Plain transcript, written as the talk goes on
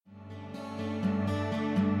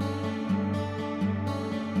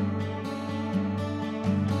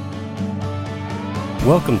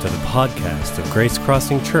Welcome to the podcast of Grace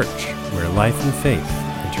Crossing Church, where life and faith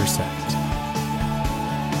intersect.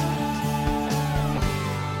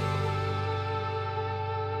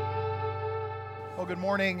 Well, good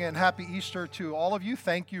morning and happy Easter to all of you.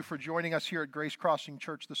 Thank you for joining us here at Grace Crossing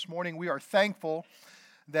Church this morning. We are thankful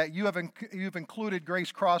that you've included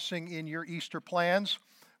Grace Crossing in your Easter plans.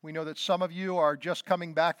 We know that some of you are just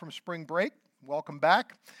coming back from spring break. Welcome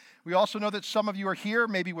back. We also know that some of you are here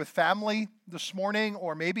maybe with family this morning,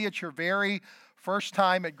 or maybe it's your very first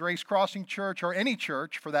time at Grace Crossing Church, or any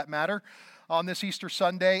church for that matter, on this Easter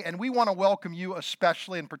Sunday. And we want to welcome you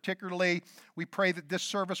especially and particularly. We pray that this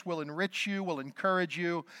service will enrich you, will encourage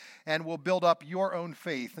you, and will build up your own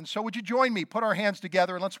faith. And so would you join me, put our hands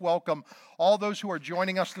together, and let's welcome all those who are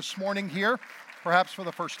joining us this morning here, perhaps for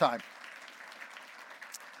the first time.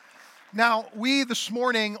 Now, we this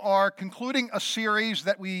morning are concluding a series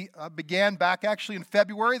that we began back actually in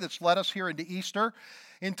February that's led us here into Easter,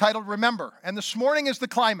 entitled Remember. And this morning is the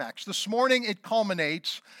climax. This morning it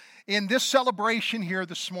culminates in this celebration here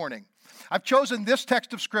this morning. I've chosen this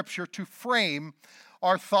text of Scripture to frame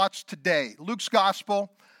our thoughts today. Luke's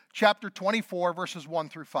Gospel, chapter 24, verses 1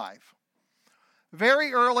 through 5.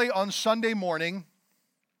 Very early on Sunday morning,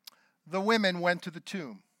 the women went to the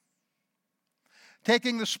tomb.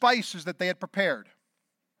 Taking the spices that they had prepared,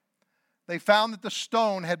 they found that the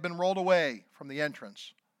stone had been rolled away from the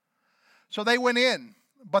entrance. So they went in,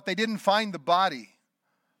 but they didn't find the body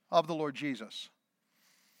of the Lord Jesus.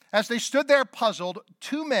 As they stood there puzzled,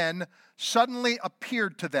 two men suddenly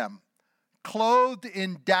appeared to them, clothed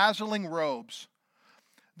in dazzling robes.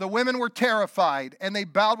 The women were terrified, and they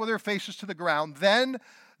bowed with their faces to the ground. Then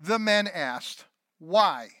the men asked,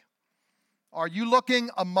 "Why are you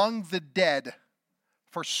looking among the dead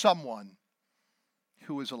for someone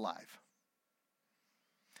who is alive?"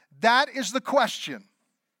 That is the question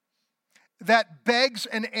that begs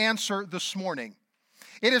an answer this morning.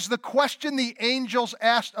 It is the question the angels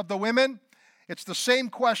asked of the women. It's the same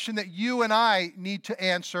question that you and I need to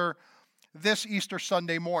answer this Easter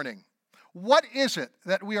Sunday morning. What is it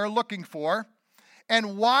that we are looking for,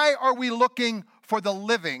 and why are we looking for the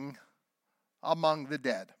living among the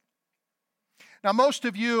dead? Now, most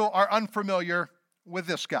of you are unfamiliar with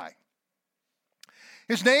this guy.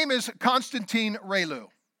 His name is Constantine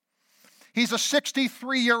Relu. He's a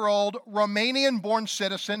 63-year-old Romanian-born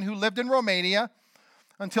citizen who lived in Romania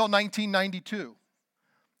until 1992.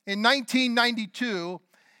 In 1992,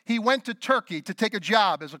 he went to Turkey to take a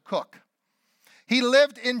job as a cook. He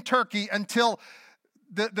lived in Turkey until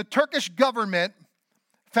the Turkish government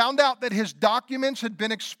found out that his documents had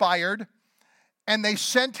been expired, and they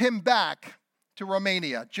sent him back to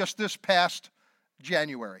Romania just this past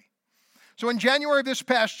January. So in January of this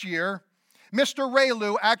past year, Mr.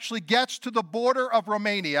 Relu actually gets to the border of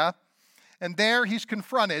Romania, and there he's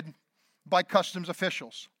confronted by customs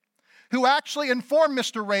officials who actually informed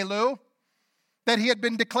Mr. Relu that he had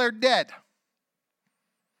been declared dead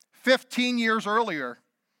 15 years earlier.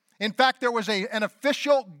 In fact, there was an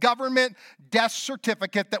official government death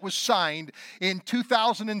certificate that was signed in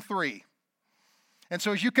 2003. And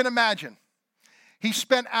so as you can imagine, he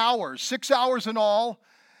spent hours, 6 hours in all,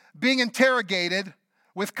 being interrogated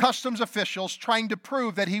with customs officials trying to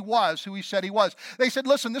prove that he was who he said he was. They said,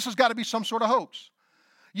 "Listen, this has got to be some sort of hoax.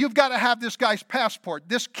 You've got to have this guy's passport.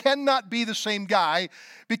 This cannot be the same guy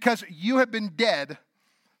because you have been dead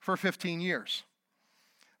for 15 years.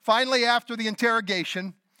 Finally, after the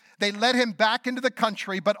interrogation, they led him back into the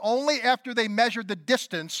country, but only after they measured the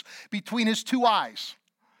distance between his two eyes.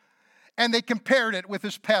 And they compared it with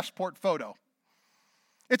his passport photo.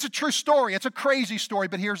 It's a true story. It's a crazy story,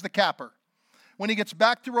 but here's the capper. When he gets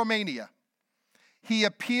back to Romania, he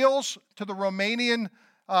appeals to the Romanian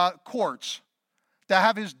courts to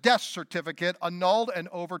have his death certificate annulled and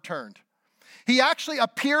overturned. He actually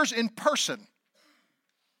appears in person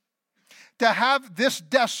to have this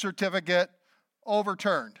death certificate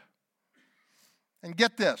overturned. And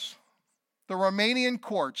get this, the Romanian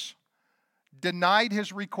courts denied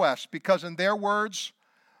his request because, in their words,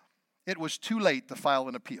 it was too late to file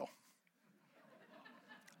an appeal.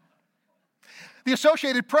 The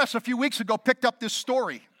Associated Press a few weeks ago picked up this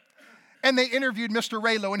story, and they interviewed Mr.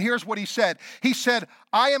 Relu, and here's what he said. He said,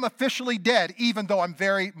 "I am officially dead, even though I'm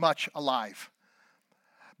very much alive.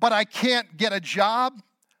 But I can't get a job,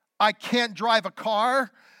 I can't drive a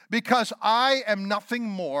car, because I am nothing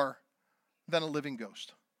more than a living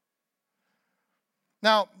ghost."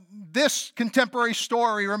 Now, this contemporary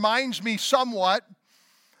story reminds me somewhat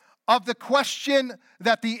of the question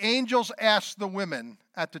that the angels asked the women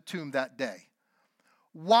at the tomb that day.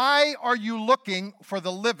 Why are you looking for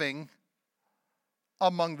the living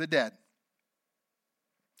among the dead?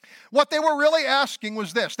 What they were really asking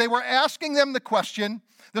was this. They were asking them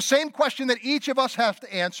the same question that each of us has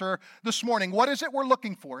to answer this morning. What is it we're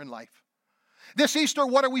looking for in life? This Easter,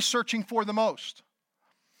 what are we searching for the most?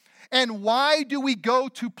 And why do we go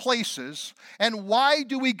to places, and why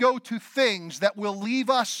do we go to things that will leave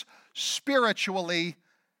us spiritually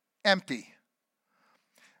empty?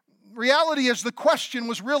 Reality is the question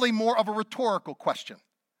was really more of a rhetorical question.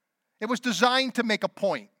 It was designed to make a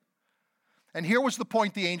point. And here was the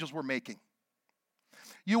point the angels were making.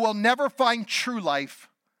 You will never find true life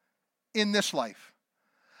in this life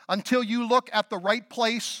until you look at the right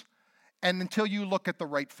place and until you look at the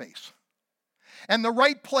right face. And the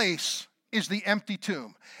right place is the empty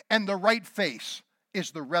tomb, and the right face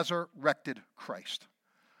is the resurrected Christ.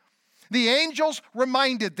 The angels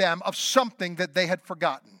reminded them of something that they had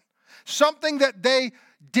forgotten, something that they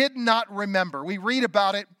did not remember. We read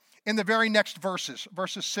about it in the very next verses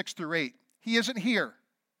 6 through 8. He isn't here.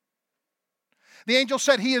 The angel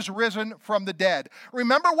said he is risen from the dead.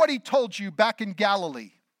 Remember what he told you back in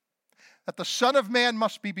Galilee, that the Son of Man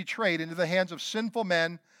must be betrayed into the hands of sinful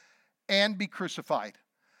men and be crucified,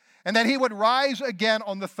 and that he would rise again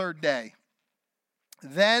on the third day.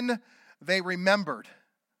 Then they remembered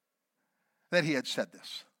that he had said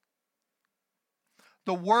this.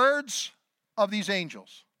 The words of these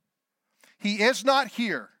angels, he is not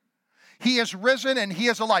here, he is risen and he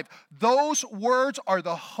is alive. Those words are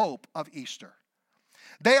the hope of Easter.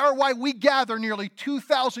 They are why we gather nearly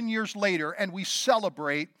 2,000 years later and we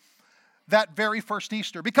celebrate that very first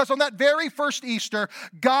Easter. Because on that very first Easter,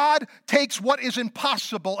 God takes what is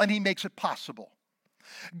impossible and he makes it possible.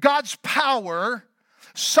 God's power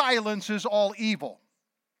silences all evil.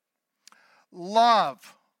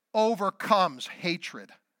 Love overcomes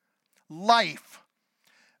hatred. Life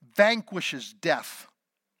vanquishes death.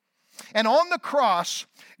 And on the cross,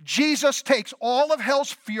 Jesus takes all of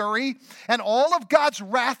hell's fury and all of God's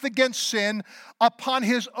wrath against sin upon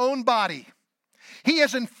his own body. He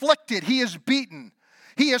is inflicted, he is beaten,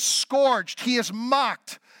 he is scourged, he is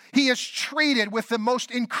mocked, he is treated with the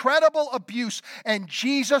most incredible abuse, and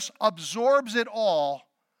Jesus absorbs it all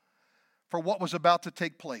for what was about to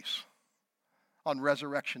take place on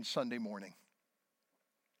Resurrection Sunday morning.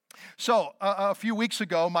 So, a few weeks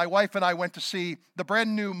ago, my wife and I went to see the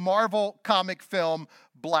brand new Marvel comic film,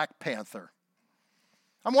 Black Panther.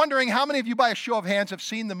 I'm wondering how many of you, by a show of hands, have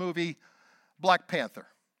seen the movie Black Panther?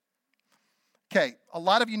 Okay, a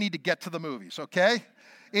lot of you need to get to the movies, okay?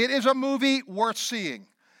 It is a movie worth seeing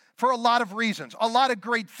for a lot of reasons, a lot of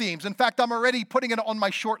great themes. In fact, I'm already putting it on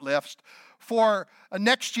my short list for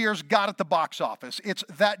next year's God at the Box Office. It's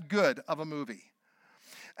that good of a movie.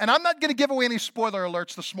 And I'm not going to give away any spoiler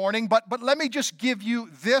alerts this morning, but let me just give you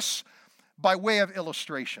this by way of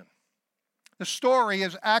illustration. The story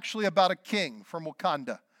is actually about a king from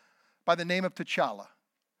Wakanda by the name of T'Challa.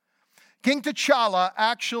 King T'Challa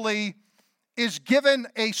actually is given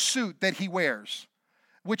a suit that he wears,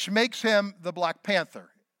 which makes him the Black Panther.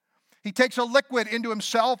 He takes a liquid into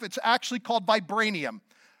himself. It's actually called vibranium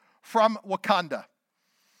from Wakanda.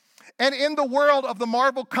 And in the world of the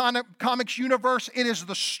Marvel Comics universe, it is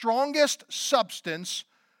the strongest substance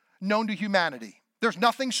known to humanity. There's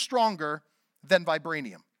nothing stronger than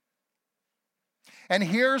vibranium. And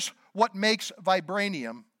here's what makes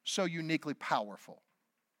vibranium so uniquely powerful.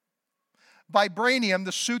 Vibranium,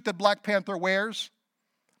 the suit that Black Panther wears,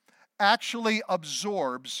 actually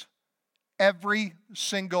absorbs every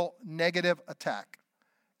single negative attack.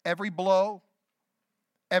 Every blow,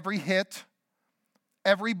 every hit,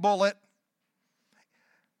 every bullet.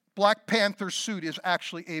 Black Panther's suit is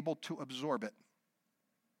actually able to absorb it.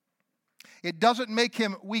 It doesn't make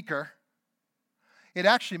him weaker. It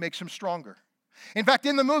actually makes him stronger. In fact,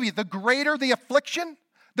 in the movie, the greater the affliction,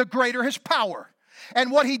 the greater his power.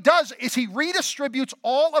 And what he does is he redistributes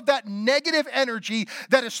all of that negative energy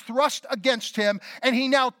that is thrust against him, and he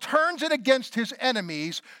now turns it against his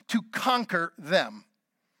enemies to conquer them.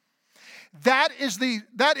 That is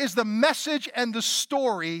the message and the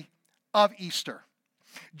story of Easter.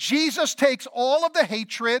 Jesus takes all of the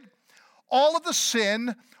hatred, all of the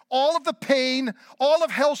sin, all of the pain, all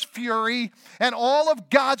of hell's fury, and all of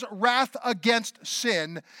God's wrath against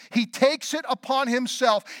sin. He takes it upon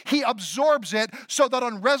himself. He absorbs it so that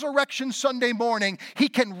on Resurrection Sunday morning, he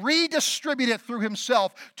can redistribute it through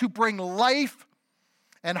himself to bring life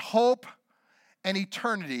and hope and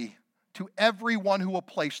eternity to everyone who will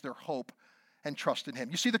place their hope and trust in him.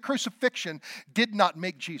 You see, the crucifixion did not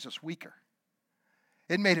make Jesus weaker.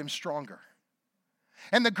 It made him stronger.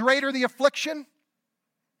 And the greater the affliction,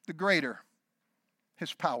 the greater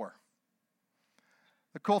his power.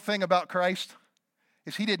 The cool thing about Christ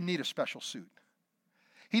is he didn't need a special suit.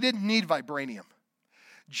 He didn't need vibranium.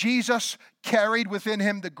 Jesus carried within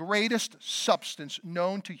him the greatest substance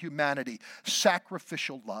known to humanity,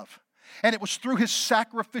 sacrificial love. And it was through his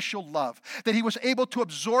sacrificial love that he was able to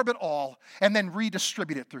absorb it all and then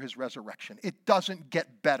redistribute it through his resurrection. It doesn't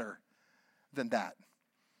get better than that.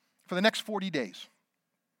 For the next 40 days,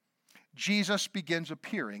 Jesus begins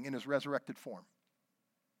appearing in his resurrected form.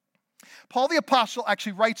 Paul the Apostle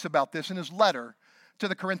actually writes about this in his letter to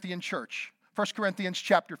the Corinthian church. 1 Corinthians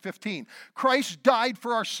chapter 15. Christ died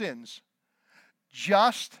for our sins,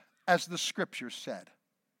 just as the Scriptures said.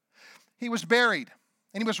 He was buried,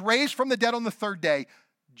 and he was raised from the dead on the third day,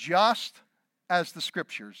 just as the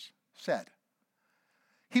Scriptures said.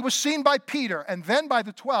 He was seen by Peter and then by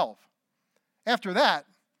the 12. After that,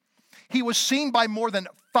 he was seen by more than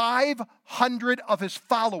 500 of his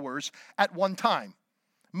followers at one time,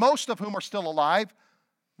 most of whom are still alive,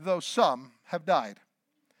 though some have died.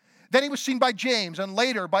 Then he was seen by James, and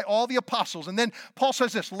later by all the apostles. And then Paul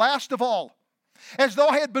says this, last of all, as though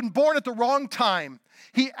I had been born at the wrong time,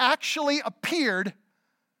 he actually appeared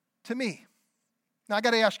to me. Now I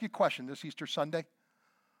got to ask you a question this Easter Sunday.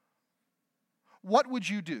 What would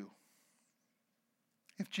you do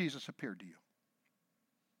if Jesus appeared to you?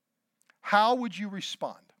 How would you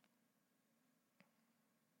respond?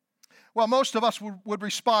 Well, most of us would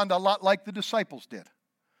respond a lot like the disciples did.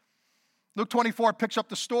 Luke 24 picks up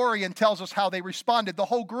the story and tells us how they responded. The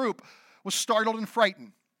whole group was startled and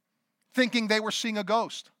frightened, thinking they were seeing a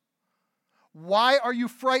ghost. Why are you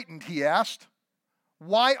frightened, he asked.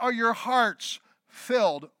 Why are your hearts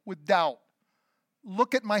filled with doubt?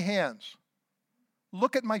 Look at my hands.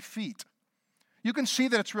 Look at my feet. You can see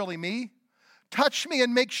that it's really me. Touch me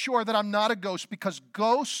and make sure that I'm not a ghost, because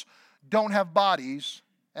ghosts don't have bodies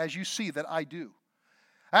as you see that I do.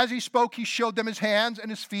 As he spoke, he showed them his hands and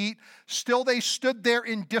his feet. Still they stood there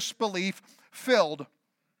in disbelief, filled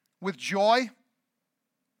with joy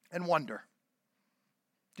and wonder.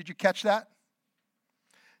 Did you catch that?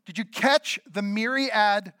 Did you catch the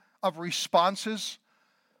myriad of responses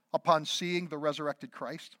upon seeing the resurrected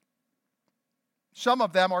Christ? Some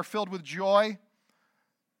of them are filled with joy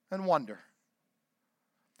and wonder.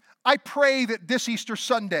 I pray that this Easter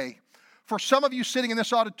Sunday, for some of you sitting in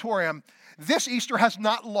this auditorium, this Easter has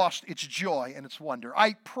not lost its joy and its wonder.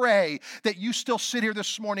 I pray that you still sit here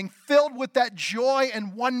this morning filled with that joy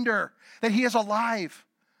and wonder that he is alive.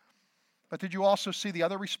 But did you also see the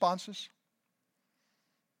other responses?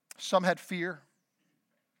 Some had fear.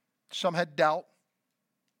 Some had doubt.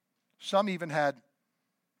 Some even had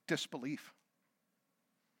disbelief.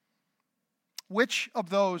 Which of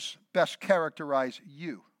those best characterize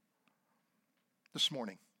you this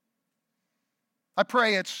morning? I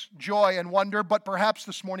pray it's joy and wonder, but perhaps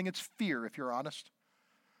this morning it's fear, if you're honest.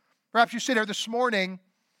 Perhaps you sit here this morning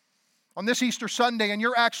on this Easter Sunday and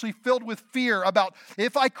you're actually filled with fear about,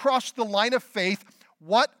 if I cross the line of faith,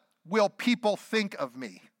 what will people think of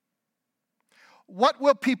me? What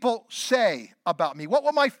will people say about me? What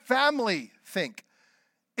will my family think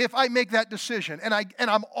if I make that decision and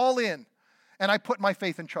I'm all in and I put my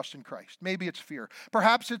faith and trust in Christ? Maybe it's fear.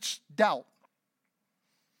 Perhaps it's doubt.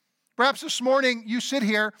 Perhaps this morning you sit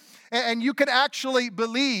here and you can actually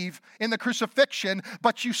believe in the crucifixion,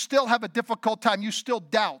 but you still have a difficult time. You still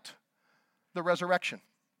doubt the resurrection.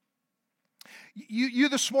 You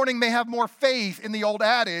this morning may have more faith in the old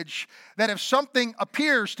adage that if something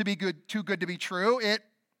appears to be too good to be true, it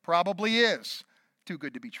probably is too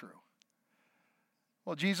good to be true.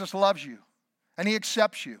 Well, Jesus loves you and he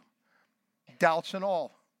accepts you, doubts and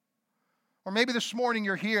all. Or maybe this morning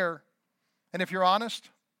you're here, and if you're honest,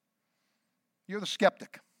 you're the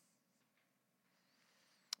skeptic.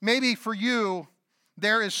 Maybe for you,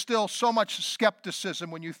 there is still so much skepticism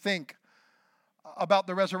when you think about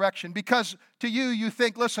the resurrection, because to you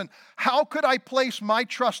think, listen, how could I place my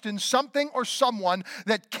trust in something or someone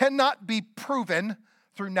that cannot be proven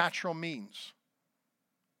through natural means?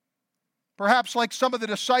 Perhaps like some of the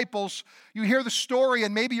disciples, you hear the story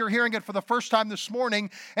and maybe you're hearing it for the first time this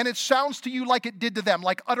morning, and it sounds to you like it did to them,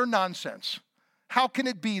 like utter nonsense. How can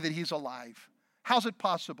it be that he's alive? How's it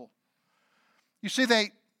possible? You see,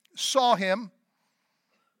 they saw him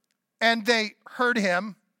and they heard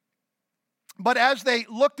him, but as they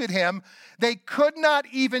looked at him, they could not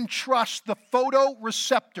even trust the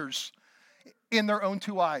photoreceptors in their own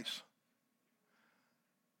two eyes.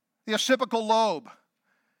 The occipital lobe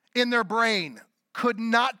in their brain could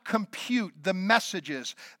not compute the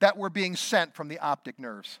messages that were being sent from the optic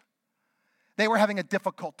nerves. They were having a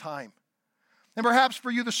difficult time. And perhaps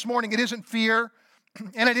for you this morning, it isn't fear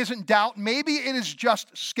and it isn't doubt. Maybe it is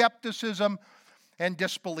just skepticism and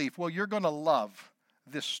disbelief. Well, you're going to love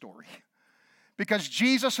this story, Because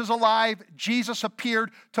Jesus is alive, Jesus appeared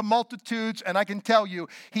to multitudes, and I can tell you,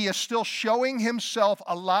 he is still showing himself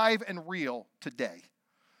alive and real today.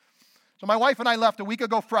 So my wife and I left a week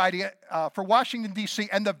ago Friday for Washington, D.C.,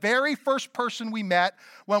 and the very first person we met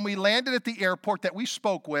when we landed at the airport that we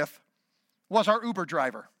spoke with was our Uber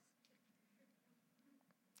driver.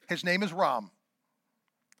 His name is Ram.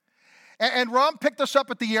 And Ram picked us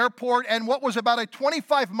up at the airport, and what was about a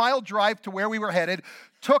 25-mile drive to where we were headed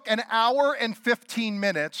took an hour and 15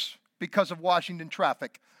 minutes because of Washington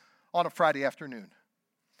traffic on a Friday afternoon.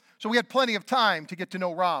 So we had plenty of time to get to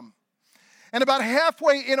know Ram. And about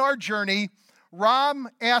halfway in our journey, Ram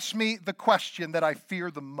asked me the question that I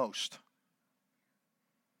fear the most.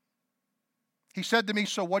 He said to me,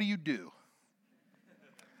 "So what do you do?"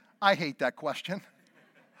 I hate that question.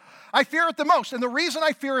 I fear it the most. And the reason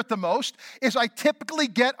I fear it the most is I typically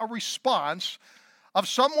get a response of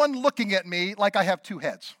someone looking at me like I have two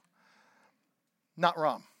heads. Not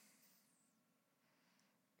Ram.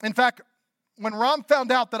 In fact, when Ram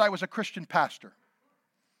found out that I was a Christian pastor,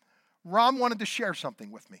 Ram wanted to share something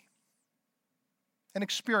with me. An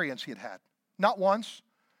experience he had had. Not once,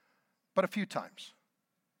 but a few times.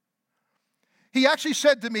 He actually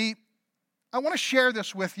said to me, "I want to share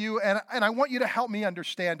this with you, and I want you to help me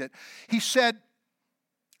understand it." He said,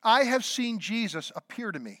 "I have seen Jesus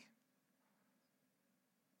appear to me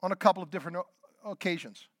on a couple of different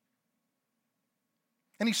occasions."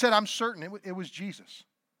 And he said, "I'm certain it was Jesus."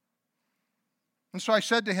 And so I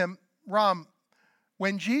said to him, "Ram,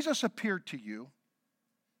 when Jesus appeared to you,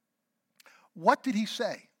 what did he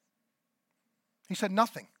say?" He said,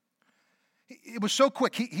 "Nothing." It was so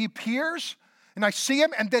quick. He appears, and I see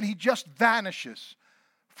him, and then he just vanishes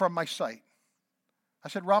from my sight. I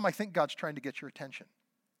said, "Ram, I think God's trying to get your attention."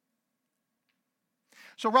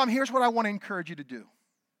 So Ram, here's what I want to encourage you to do.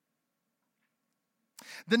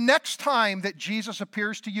 The next time that Jesus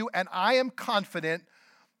appears to you, and I am confident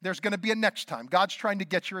there's going to be a next time. God's trying to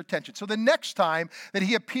get your attention. So the next time that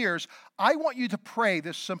he appears, I want you to pray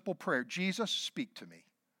this simple prayer. "Jesus, speak to me.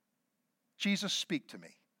 Jesus, speak to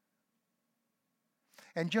me."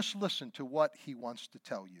 And just listen to what he wants to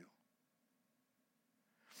tell you.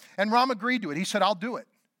 And Ram agreed to it. He said, "I'll do it.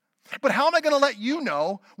 But how am I going to let you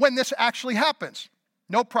know when this actually happens?"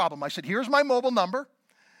 "No problem." I said, "Here's my mobile number."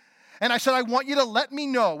 And I said, "I want you to let me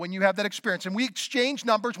know when you have that experience." And we exchanged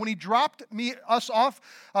numbers. When he dropped us off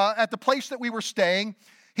at the place that we were staying,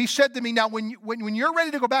 he said to me, "Now, when you're ready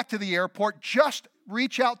to go back to the airport, just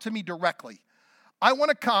reach out to me directly. I want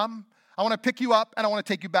to come, I want to pick you up, and I want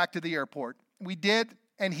to take you back to the airport." We did,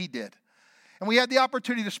 and he did. And we had the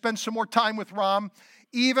opportunity to spend some more time with Ram.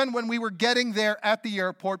 Even when we were getting there at the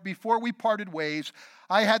airport, before we parted ways,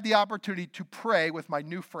 I had the opportunity to pray with my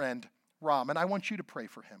new friend, Ram. And I want you to pray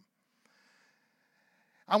for him.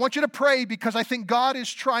 I want you to pray because I think God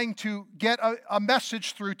is trying to get a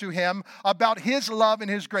message through to him about his love and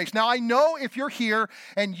his grace. Now, I know if you're here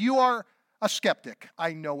and you are a skeptic,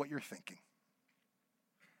 I know what you're thinking.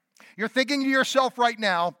 You're thinking to yourself right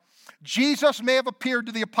now, Jesus may have appeared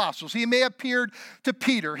to the apostles. He may have appeared to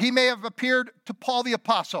Peter. He may have appeared to Paul the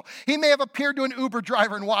apostle. He may have appeared to an Uber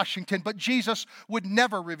driver in Washington, but Jesus would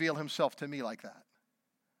never reveal himself to me like that.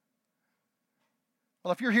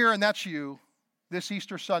 Well, if you're here and that's you, this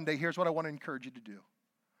Easter Sunday, here's what I want to encourage you to do.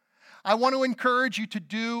 I want to encourage you to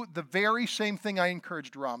do the very same thing I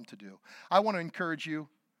encouraged Ram to do. I want to encourage you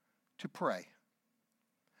to pray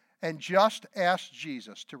and just ask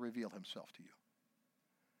Jesus to reveal himself to you.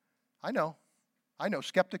 I know,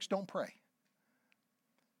 skeptics don't pray.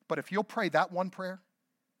 But if you'll pray that one prayer,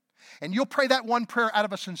 and you'll pray that one prayer out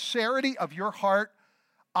of a sincerity of your heart,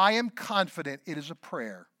 I am confident it is a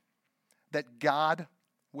prayer that God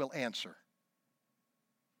will answer.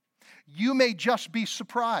 You may just be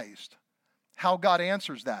surprised how God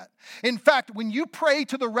answers that. In fact, when you pray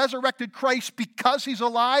to the resurrected Christ because he's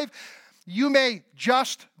alive, you may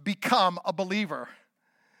just become a believer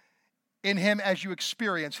in him as you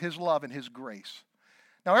experience his love and his grace.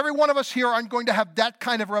 Now, every one of us here aren't going to have that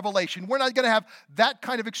kind of revelation. We're not going to have that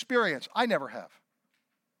kind of experience. I never have.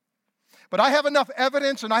 But I have enough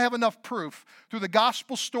evidence and I have enough proof through the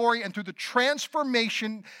gospel story and through the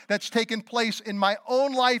transformation that's taken place in my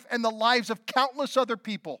own life and the lives of countless other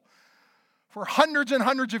people for hundreds and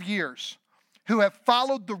hundreds of years who have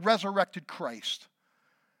followed the resurrected Christ.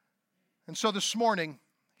 And so this morning,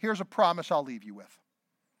 here's a promise I'll leave you with.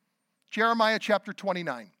 Jeremiah chapter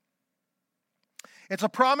 29. It's a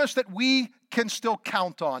promise that we can still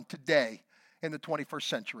count on today in the 21st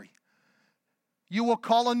century. You will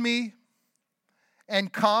call on me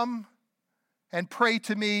and come and pray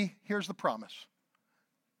to me. Here's the promise.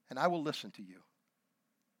 And I will listen to you.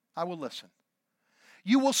 I will listen.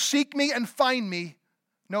 You will seek me and find me,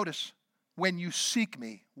 notice, when you seek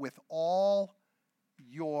me with all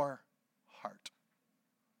your heart.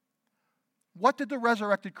 What did the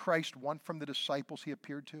resurrected Christ want from the disciples he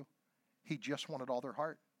appeared to? He just wanted all their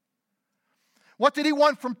heart. What did he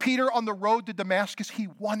want from Peter on the road to Damascus? He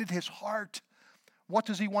wanted his heart. What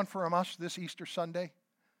does he want from us this Easter Sunday?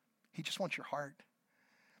 He just wants your heart.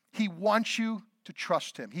 He wants you to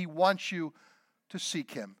trust him. He wants you to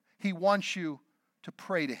seek him. He wants you to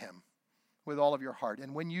pray to him with all of your heart.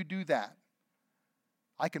 And when you do that,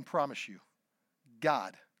 I can promise you,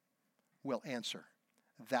 God will answer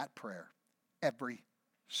that prayer every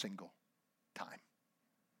single time.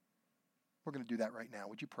 We're going to do that right now.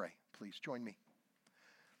 Would you pray? Please join me.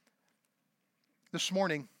 This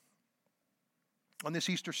morning, on this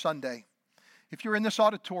Easter Sunday, if you're in this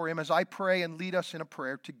auditorium, as I pray and lead us in a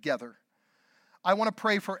prayer together, I want to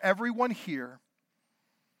pray for everyone here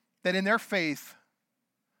that in their faith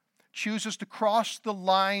chooses to cross the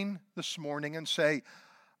line this morning and say,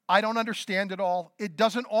 I don't understand it all. It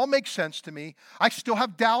doesn't all make sense to me. I still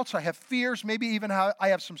have doubts. I have fears. Maybe even I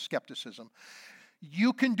have some skepticism.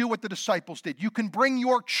 You can do what the disciples did. You can bring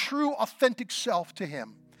your true, authentic self to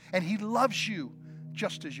him. And he loves you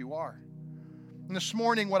just as you are. And this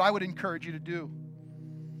morning, what I would encourage you to do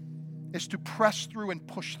is to press through and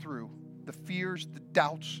push through the fears, the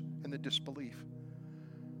doubts, and the disbelief.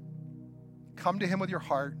 Come to him with your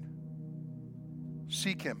heart.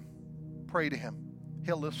 Seek him. Pray to him.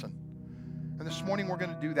 He'll listen. And this morning we're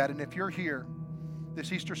going to do that. And if you're here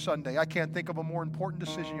this Easter Sunday, I can't think of a more important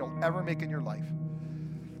decision you'll ever make in your life.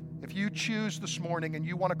 If you choose this morning and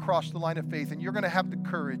you want to cross the line of faith and you're going to have the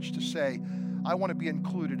courage to say, I want to be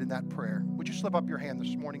included in that prayer. Would you slip up your hand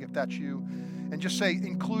this morning if that's you? And just say,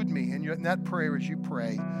 include me in that prayer as you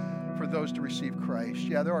pray for those to receive Christ.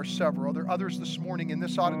 Yeah, there are several. There are others this morning in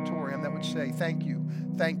this auditorium that would say, thank you,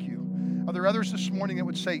 thank you. Are there others this morning that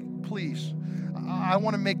would say, please, I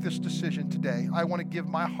want to make this decision today. I want to give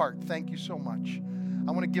my heart. Thank you so much.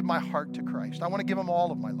 I want to give my heart to Christ. I want to give him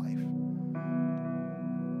all of my life.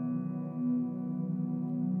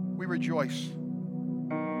 We rejoice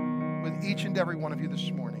with each and every one of you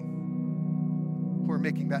this morning who are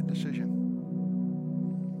making that decision.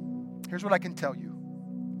 Here's what I can tell you.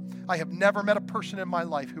 I have never met a person in my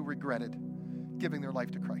life who regretted giving their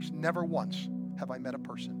life to Christ. Never once have I met a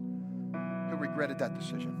person who regretted that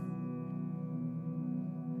decision.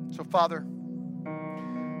 So, Father,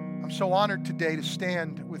 I'm so honored today to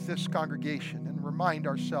stand with this congregation and remind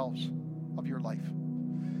ourselves of your life.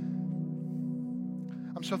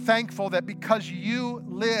 I'm so thankful that because you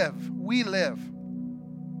live, we live.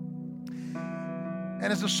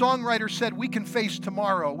 And as the songwriter said, we can face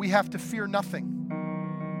tomorrow. We have to fear nothing.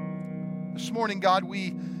 This morning, God,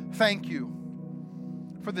 we thank you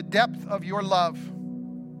for the depth of your love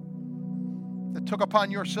that took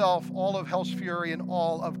upon yourself all of hell's fury and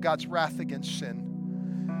all of God's wrath against sin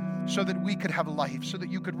so that we could have life, so that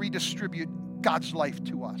you could redistribute God's life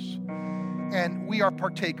to us. And we are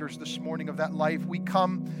partakers this morning of that life. We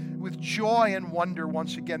come with joy and wonder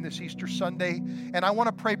once again this Easter Sunday. And I want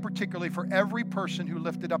to pray particularly for every person who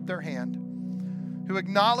lifted up their hand, who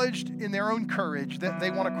acknowledged in their own courage that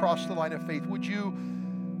they want to cross the line of faith. Would you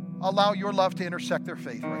allow your love to intersect their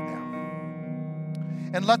faith right now?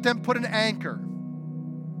 And let them put an anchor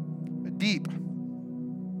deep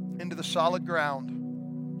into the solid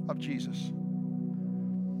ground of Jesus.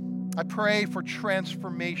 I pray for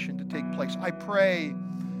transformation to take place. I pray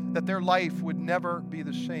that their life would never be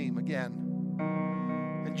the same again.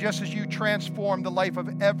 And just as you transformed the life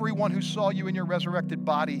of everyone who saw you in your resurrected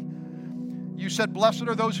body, you said, blessed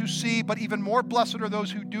are those who see, but even more blessed are those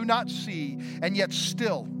who do not see and yet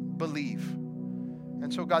still believe.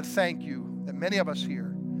 And so, God, thank you that many of us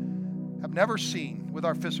here have never seen with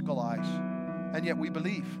our physical eyes, and yet we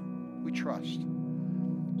believe, we trust.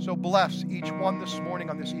 So bless each one this morning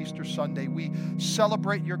on this Easter Sunday. We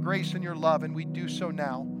celebrate your grace and your love, and we do so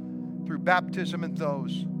now through baptism and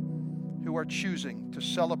those who are choosing to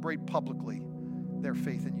celebrate publicly their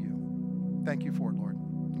faith in you. Thank you for it, Lord.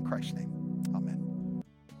 In Christ's name, amen.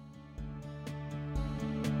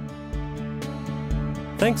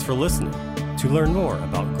 Thanks for listening. To learn more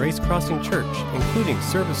about Grace Crossing Church, including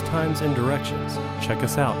service times and directions, check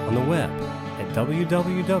us out on the web at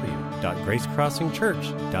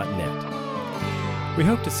www.gracecrossingchurch.net. We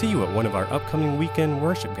hope to see you at one of our upcoming weekend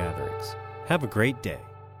worship gatherings. Have a great day.